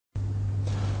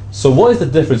So what is the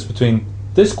difference between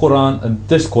this Quran and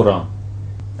this Quran?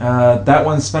 That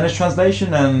one's Spanish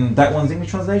translation and that one's English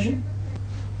translation?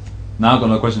 Now I've got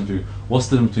another question for you. What's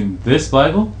the difference between this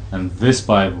Bible and this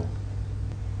Bible?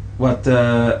 What,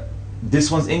 this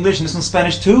one's English and this one's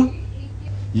Spanish too?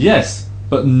 Yes,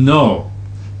 but no.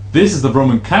 This is the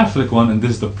Roman Catholic one and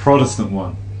this is the Protestant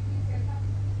one.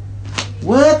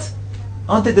 What?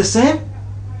 Aren't they the same?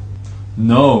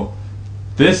 No.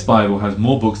 This Bible has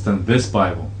more books than this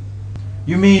Bible.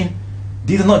 You mean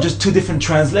these are not just two different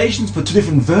translations but two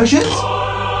different versions?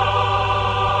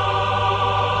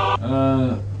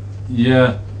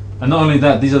 Yeah. And not only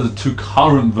that, these are the two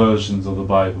current versions of the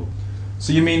Bible.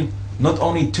 So you mean not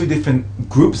only two different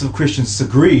groups of Christians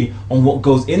disagree on what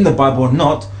goes in the Bible or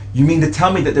not, you mean to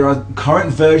tell me that there are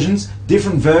current versions,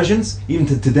 different versions, even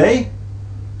to today?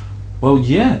 Well,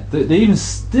 yeah, they're even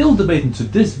still debating to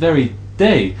this very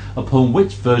day upon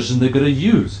which version they're going to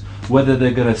use, whether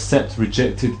they're going to accept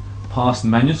rejected past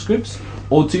manuscripts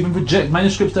or to even reject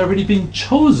manuscripts that are already being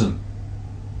chosen.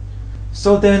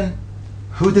 So then,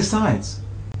 who decides?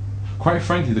 Quite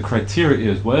frankly, the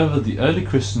criteria is whatever the early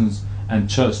Christians and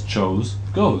church chose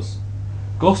goes.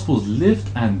 Gospels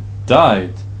lived and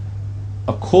died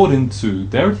according to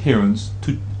their adherence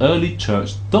to early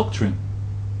church doctrine.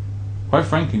 Quite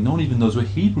frankly, no one even knows where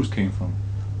Hebrews came from,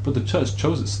 but the church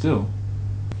chose it still.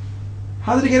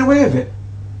 How did they get away with it?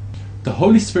 The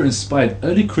Holy Spirit inspired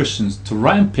early Christians to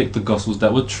write and pick the Gospels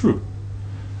that were true.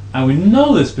 And we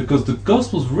know this because the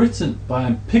Gospels written by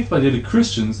and picked by the early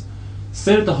Christians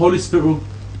say that the Holy Spirit will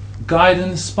guide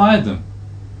and inspire them.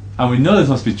 And we know this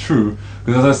must be true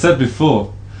because, as I said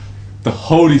before, the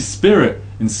Holy Spirit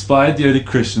inspired the early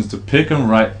Christians to pick and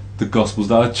write the Gospels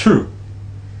that are true.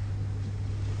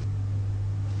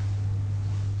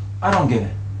 I don't get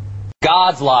it.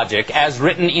 God's logic, as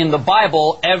written in the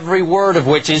Bible, every word of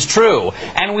which is true.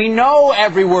 And we know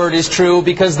every word is true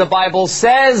because the Bible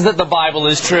says that the Bible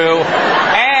is true.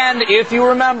 And if you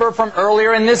remember from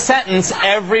earlier in this sentence,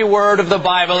 every word of the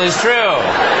Bible is true.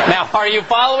 Now, are you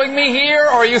following me here,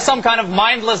 or are you some kind of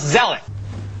mindless zealot?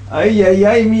 Ay, ay,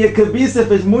 ay, minha cabeça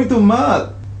fez muito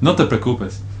mal. No te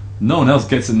preocupes. No one else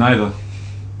gets it neither.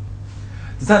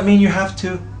 Does that mean you have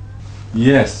to?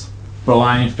 Yes,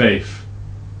 blind faith.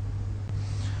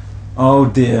 Oh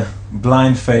dear,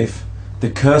 blind faith,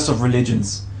 the curse of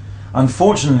religions.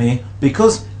 Unfortunately,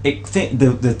 because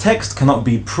the text cannot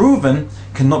be proven,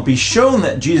 cannot be shown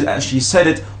that Jesus actually said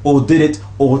it or did it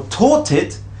or taught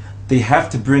it, they have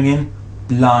to bring in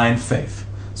blind faith.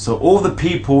 So all the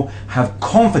people have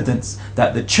confidence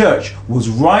that the church was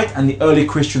right and the early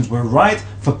Christians were right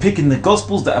for picking the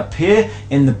Gospels that appear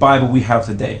in the Bible we have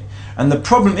today. And the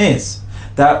problem is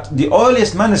that the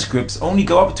earliest manuscripts only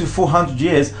go up to 400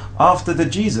 years after the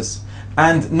Jesus.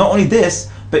 And not only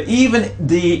this, but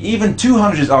even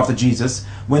 200 years after Jesus,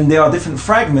 when there are different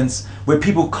fragments where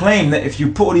people claim that if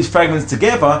you put all these fragments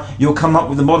together, you'll come up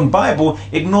with the modern Bible,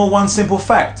 ignore one simple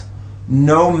fact.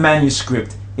 No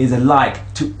manuscript is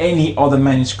alike to any other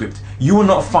manuscript. You will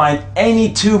not find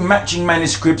any two matching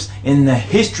manuscripts in the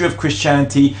history of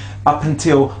Christianity up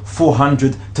until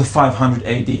 400 to 500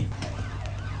 AD.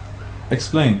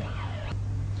 Explain.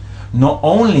 Not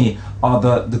only are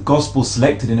the Gospels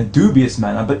selected in a dubious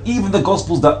manner, but even the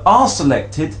Gospels that are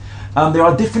selected, there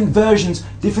are different versions,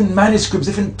 different manuscripts,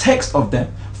 different texts of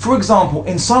them. For example,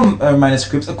 in some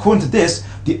manuscripts, according to this,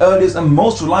 the earliest and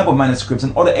most reliable manuscripts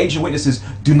and other ancient witnesses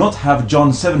do not have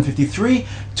John 7:53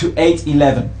 to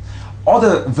 8:11.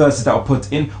 Other verses that were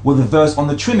put in were the verse on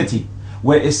the Trinity,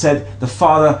 where it said the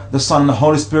Father, the Son, and the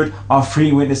Holy Spirit are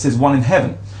three witnesses, one in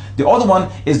heaven. The other one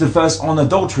is the verse on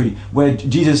adultery, where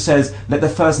Jesus says, let the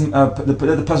person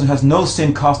who has no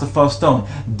sin cast the first stone.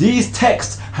 These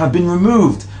texts have been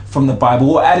removed from the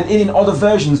Bible or added in other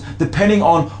versions, depending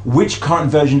on which current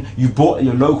version you bought at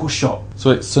your local shop.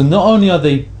 So not only are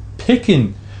they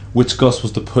picking which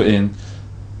Gospels to put in,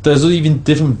 there's even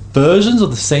different versions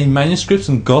of the same manuscripts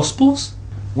and Gospels?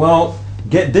 Well,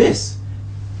 get this.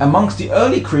 Amongst the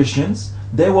early Christians,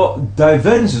 there were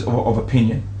divergences of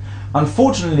opinion.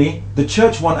 Unfortunately, the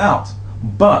church won out,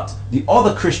 but the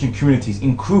other Christian communities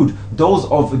include those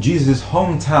of Jesus'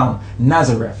 hometown,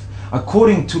 Nazareth.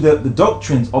 According to the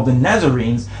doctrines of the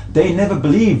Nazarenes, they never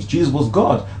believed Jesus was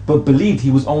God, but believed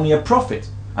he was only a prophet.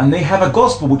 And they have a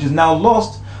gospel which is now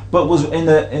lost, but was in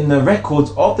the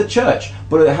records of the church,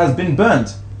 but it has been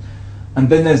burnt. And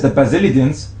then there's the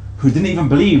Basilidians, who didn't even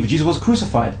believe Jesus was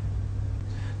crucified.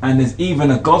 And there's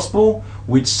even a gospel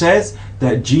which says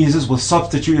that Jesus was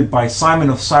substituted by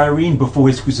Simon of Cyrene before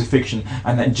his crucifixion,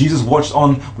 and that Jesus watched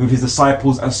on with his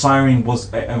disciples as Cyrene was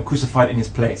crucified in his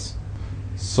place.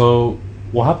 So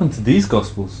What happened to these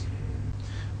Gospels?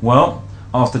 Well,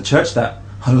 after church that,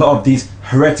 a lot of these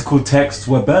heretical texts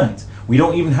were burnt. We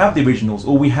don't even have the originals.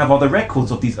 All we have are the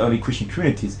records of these early Christian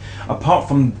communities, apart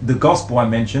from the Gospel I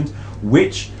mentioned,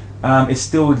 which is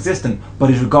still existent, but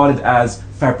is regarded as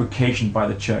fabrication by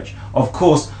the church. Of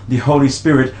course, the Holy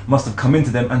Spirit must have come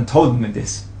into them and told them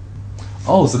this.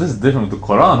 Oh, so this is different with the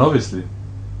Quran, obviously.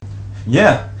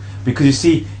 Yeah, because you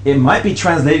see, it might be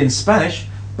translated in Spanish,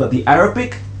 but the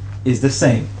Arabic is the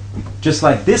same. Just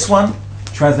like this one,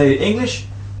 translated English,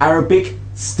 Arabic,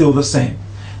 still the same.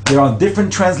 There are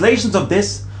different translations of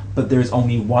this, but there is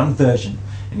only one version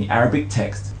in the Arabic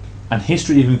text. And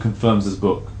history even confirms this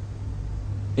book.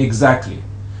 Exactly.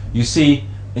 You see,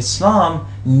 Islam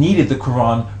needed the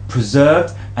Quran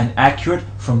preserved and accurate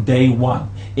from day one.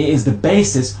 It is the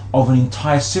basis of an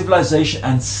entire civilization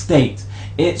and state.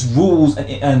 Its rules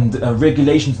and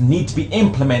regulations need to be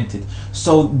implemented.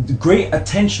 So great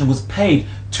attention was paid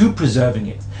to preserving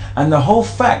it. And the whole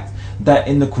fact that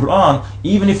in the Quran,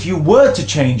 even if you were to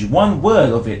change one word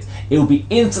of it, it will be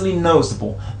instantly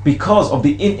noticeable because of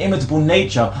the inimitable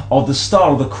nature of the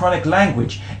style of the Quranic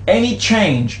language. Any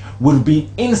change would be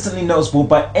instantly noticeable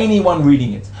by anyone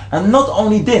reading it. And not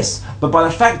only this, but by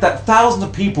the fact that thousands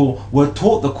of people were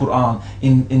taught the Quran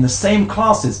in the same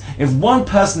classes. If one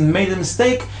person made a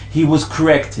mistake, he was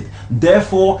corrected,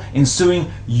 therefore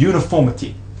ensuing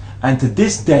uniformity. And to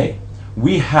this day,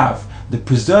 we have the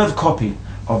preserved copy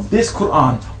of this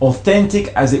Quran, authentic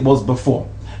as it was before,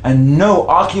 and no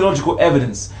archaeological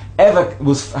evidence ever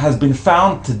has been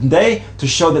found today to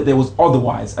show that there was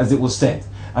otherwise, as it was said.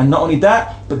 And not only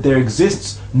that, but there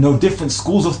exists no different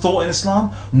schools of thought in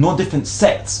Islam, nor different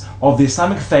sects of the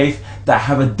Islamic faith that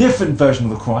have a different version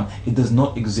of the Quran. It does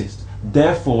not exist.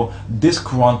 Therefore, this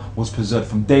Quran was preserved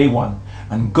from day one,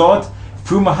 and God,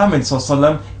 through Muhammad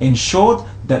ﷺ, ensured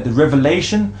that the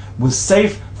revelation was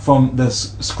safe from the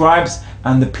scribes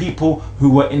and the people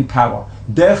who were in power.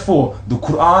 Therefore, the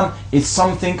Quran is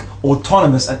something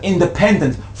autonomous and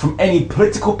independent from any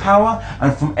political power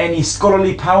and from any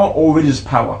scholarly power or religious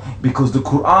power, because the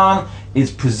Quran is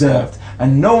preserved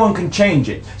and no one can change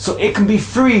it. So it can be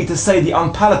free to say the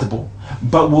unpalatable,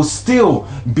 but will still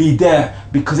be there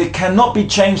because it cannot be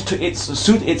changed to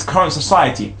suit its current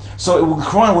society. So the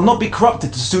Quran will not be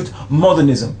corrupted to suit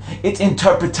modernism. Its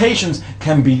interpretations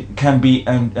can be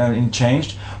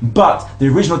changed, but the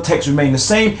original text remain the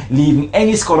same, leaving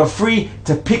any scholar free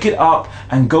to pick it up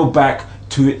and go back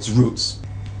to its roots.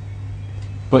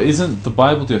 But isn't the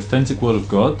Bible the authentic word of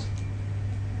God?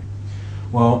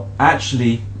 Well,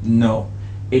 actually, no.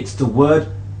 It's the word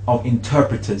of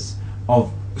interpreters,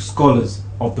 of scholars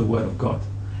of the word of God.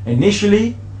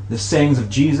 Initially, the sayings of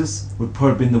Jesus would probably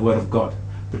have been the word of God.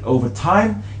 But over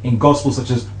time, in Gospels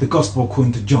such as the Gospel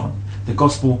according to John, the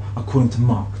Gospel according to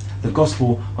Mark, the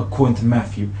Gospel according to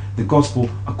Matthew, the Gospel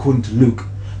according to Luke,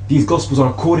 these Gospels are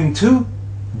according to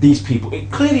these people.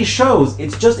 It clearly shows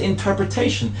it's just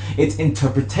interpretation. It's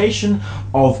interpretation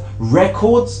of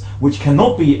records which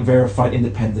cannot be verified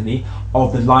independently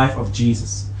of the life of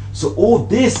Jesus. So all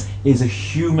this is a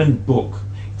human book.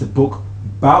 It's a book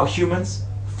about humans,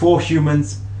 for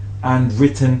humans, and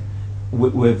written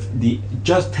with the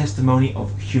just testimony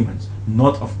of humans,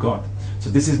 not of God. So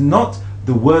this is not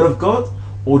the word of God,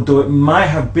 although it might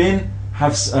have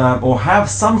have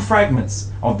some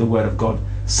fragments of the word of God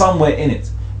somewhere in it.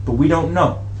 But we don't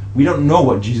know. We don't know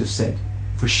what Jesus said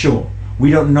for sure. We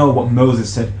don't know what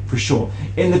Moses said for sure.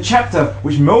 In the chapter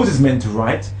which Moses meant to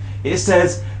write, it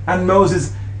says, and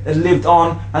Moses lived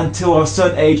on until a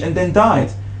certain age and then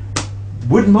died.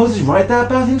 Would Moses write that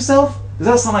about himself? Does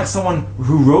that sound like someone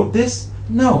who wrote this?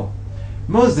 No.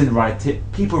 Moses didn't write it.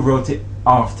 People wrote it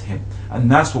after him. And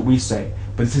that's what we say.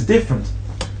 But this is different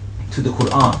to the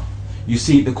Quran. You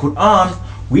see, the Quran,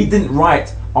 we didn't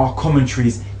write our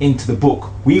commentaries into the book.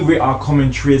 We wrote our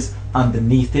commentaries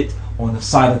underneath it, on the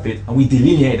side of it, and we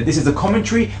delineated. This is a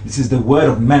commentary, this is the word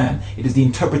of man. It is the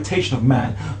interpretation of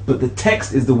man. But the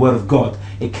text is the word of God.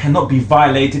 It cannot be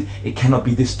violated, it cannot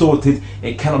be distorted,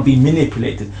 it cannot be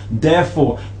manipulated.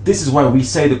 Therefore, this is why we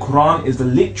say the Quran is the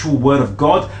literal word of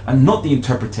God and not the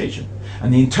interpretation.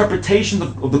 And the interpretations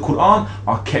of the Quran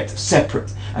are kept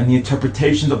separate. And the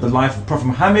interpretations of the life of Prophet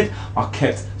Muhammad are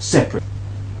kept separate.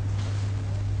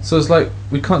 So it's like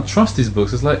we can't trust these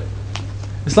books. It's like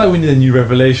we need a new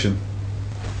revelation.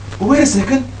 But wait a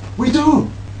second, we do.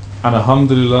 And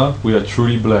alhamdulillah, we are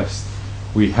truly blessed.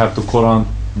 We have the Quran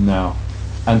now.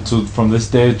 And from this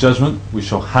day of judgment, we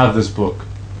shall have this book.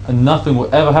 And nothing will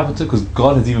ever happen to it because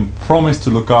God has even promised to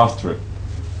look after it.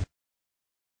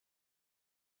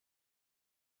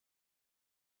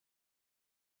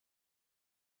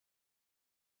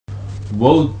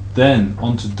 Woe then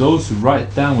unto those who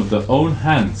write down with their own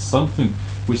hands something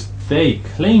which they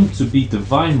claim to be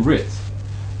divine writ,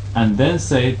 and then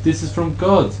say this is from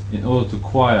God, in order to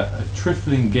acquire a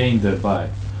trifling gain thereby.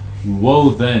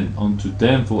 Woe then unto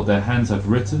them for what their hands have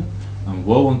written, and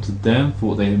woe unto them for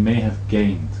what they may have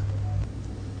gained.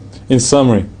 In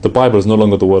summary, the Bible is no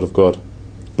longer the word of God.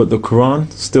 But the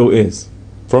Quran still is.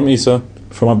 From Isa,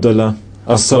 From Abdullah.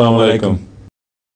 Assalamu alaikum.